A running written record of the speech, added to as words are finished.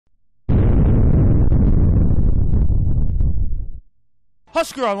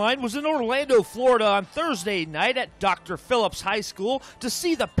HuskerOnline was in Orlando, Florida on Thursday night at Dr. Phillips High School to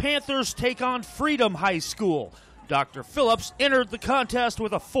see the Panthers take on Freedom High School. Dr. Phillips entered the contest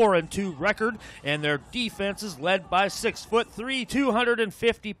with a 4-2 record, and their defense is led by 6'3",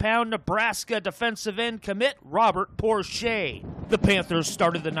 250-pound Nebraska defensive end commit Robert Porcher. The Panthers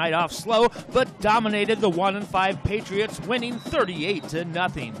started the night off slow, but dominated the 1-5 Patriots, winning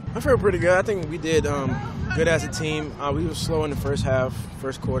 38-0. I feel pretty good. I think we did good as a team. We were slow in the first half,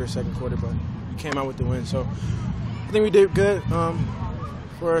 first quarter, second quarter, but we came out with the win. So I think we did good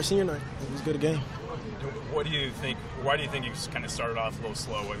for our senior night. It was a good game. What do you think? Why do you think you kind of started off a little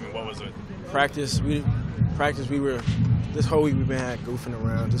slow? I mean, what was it? Practice. We were this whole week we've been goofing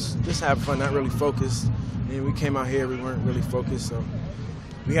around, just having fun, not really focused. And we came out here, we weren't really focused, so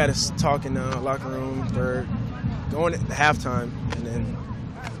we had to talk in the locker room, going at halftime, and then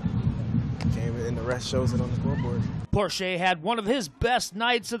came and the rest shows it on the scoreboard. Porcher had one of his best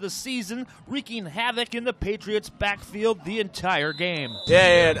nights of the season, wreaking havoc in the Patriots' backfield the entire game.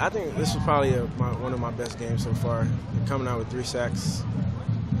 Yeah, I think this was probably one of my best games so far. Coming out with 3 sacks,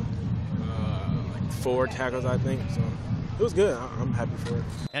 4 tackles, I think. So it was good. I'm happy for it.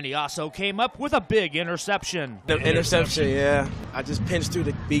 And he also came up with a big interception. The interception, yeah. I just pinched through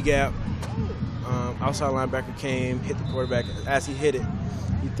the B gap. Outside linebacker came, hit the quarterback. As he hit it,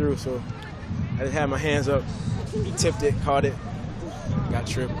 he threw. So I just had my hands up. He tipped it, caught it, got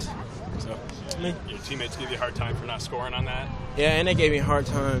tripped. So, your teammates give you a hard time for not scoring on that? Yeah, and they gave me a hard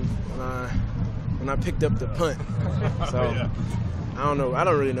time when I picked up the punt. So yeah. I don't know. I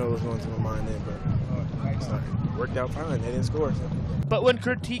don't really know what was going through my mind then, but it worked out fine. They didn't score. So. But when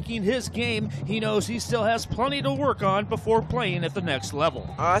critiquing his game, he knows he still has plenty to work on before playing at the next level.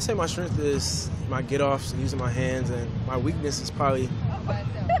 I say my strength is my get-offs, using my hands, and my weakness is probably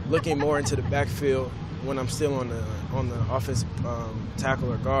looking more into the backfield when I'm still on the offensive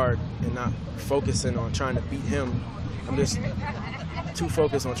tackle or guard and not focusing on trying to beat him. I'm just too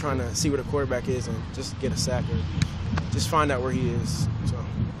focused on trying to see where the quarterback is and just get a sack or just find out where he is. So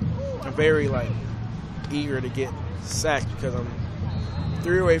I'm very eager to get sacked because I'm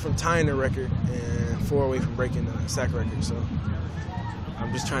 3 away from tying the record and 4 away from breaking the sack record. So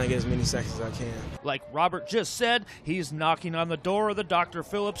I'm just trying to get as many sacks as I can. Like Robert just said, he's knocking on the door of the Dr.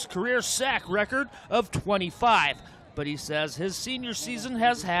 Phillips career sack record of 25. But he says his senior season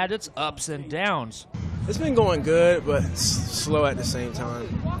has had its ups and downs. It's been going good, but slow at the same time.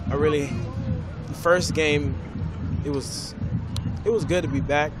 The first game, it was good to be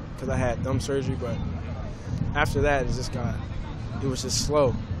back because I had thumb surgery, but after that, it was just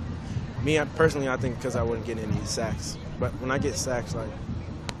slow. Me, personally, I think because I wasn't getting any sacks. But when I get sacks, I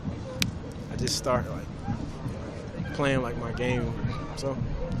just start playing my game. So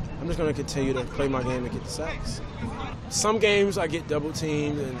I'm just going to continue to play my game and get the sacks. Some games I get double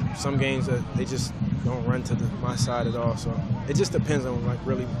teamed, and some games that they just don't run to my side at all. So it just depends on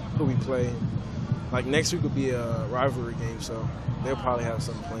really who we play. Next week will be a rivalry game, so they'll probably have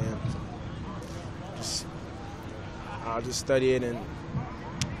something planned. So I'll just study it and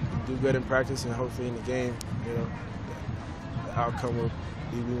do good in practice, and hopefully in the game, the outcome will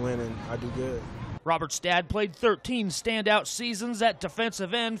be we win and I do good. Robert's dad played 13 standout seasons at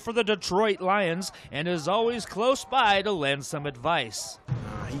defensive end for the Detroit Lions and is always close by to lend some advice.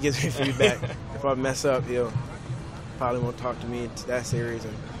 He gives me feedback. If I mess up, he'll probably won't talk to me in that series.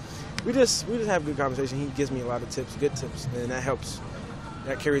 And we just have good conversation. He gives me a lot of tips, good tips, and that helps.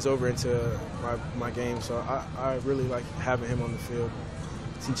 That carries over into my game. So I really like having him on the field,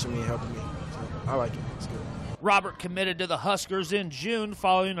 teaching me and helping me. So I like it. It's good. Robert committed to the Huskers in June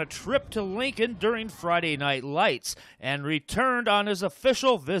following a trip to Lincoln during Friday Night Lights and returned on his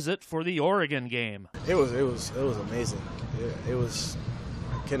official visit for the Oregon game. It was amazing. It was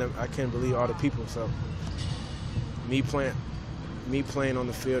I can't believe all the people. So me playing on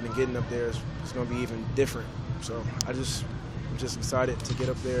the field and getting up there is going to be even different. So I'm just excited to get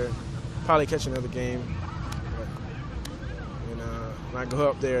up there, probably catch another game. When I go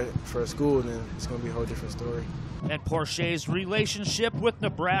up there for a school, then it's going to be a whole different story. And Porcher's relationship with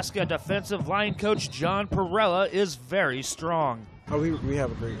Nebraska defensive line coach John Perella is very strong. We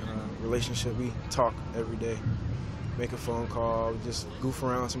have a great relationship. We talk every day, make a phone call, just goof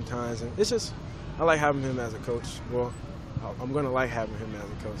around sometimes. And it's just, I like having him as a coach. Well, I'm going to like having him as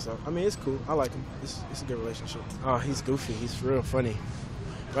a coach. So, it's cool. I like him. It's a good relationship. Oh, he's goofy. He's real funny.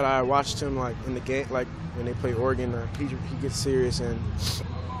 But I watched him in the game, when they play Oregon, he gets serious and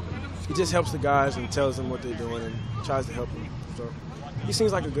he just helps the guys and tells them what they're doing and tries to help them. So he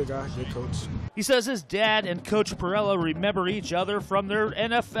seems like a good guy, good coach. He says his dad and Coach Perella remember each other from their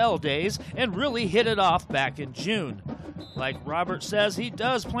NFL days and really hit it off back in June. Like Robert says, he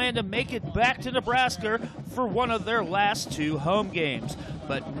does plan to make it back to Nebraska for one of their last 2 home games.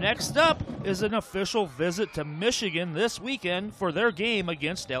 But next up is an official visit to Michigan this weekend for their game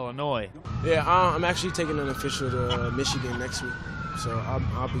against Illinois. Yeah, I'm actually taking an official to Michigan next week, so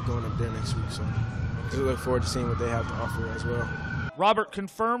I'll be going up there next week. So I look forward to seeing what they have to offer as well. Robert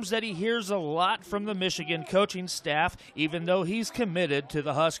confirms that he hears a lot from the Michigan coaching staff, even though he's committed to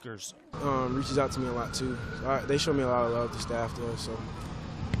the Huskers. Reaches out to me a lot too. They show me a lot of love, the staff does. So,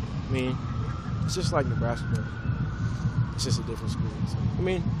 I mean, it's just like Nebraska, but it's just a different school. So, I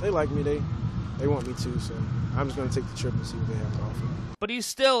mean, they like me. They want me too. So I'm just going to take the trip and see what they have to offer. But he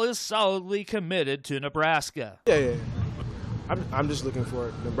still is solidly committed to Nebraska. Yeah. I'm just looking for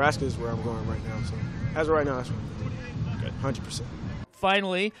it. Nebraska is where I'm going right now. So as of right now, that's what I'm doing. 100%.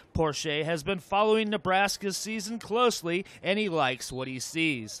 Finally, Porcher has been following Nebraska's season closely, and he likes what he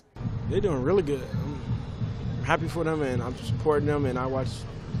sees. They're doing really good. I'm happy for them, and I'm supporting them, and I watch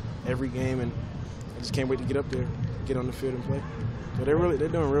every game, and I just can't wait to get up there, get on the field and play. So they're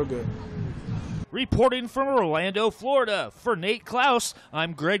doing real good. Reporting from Orlando, Florida, for Nate Klaus,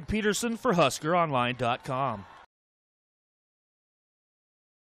 I'm Greg Peterson for HuskerOnline.com.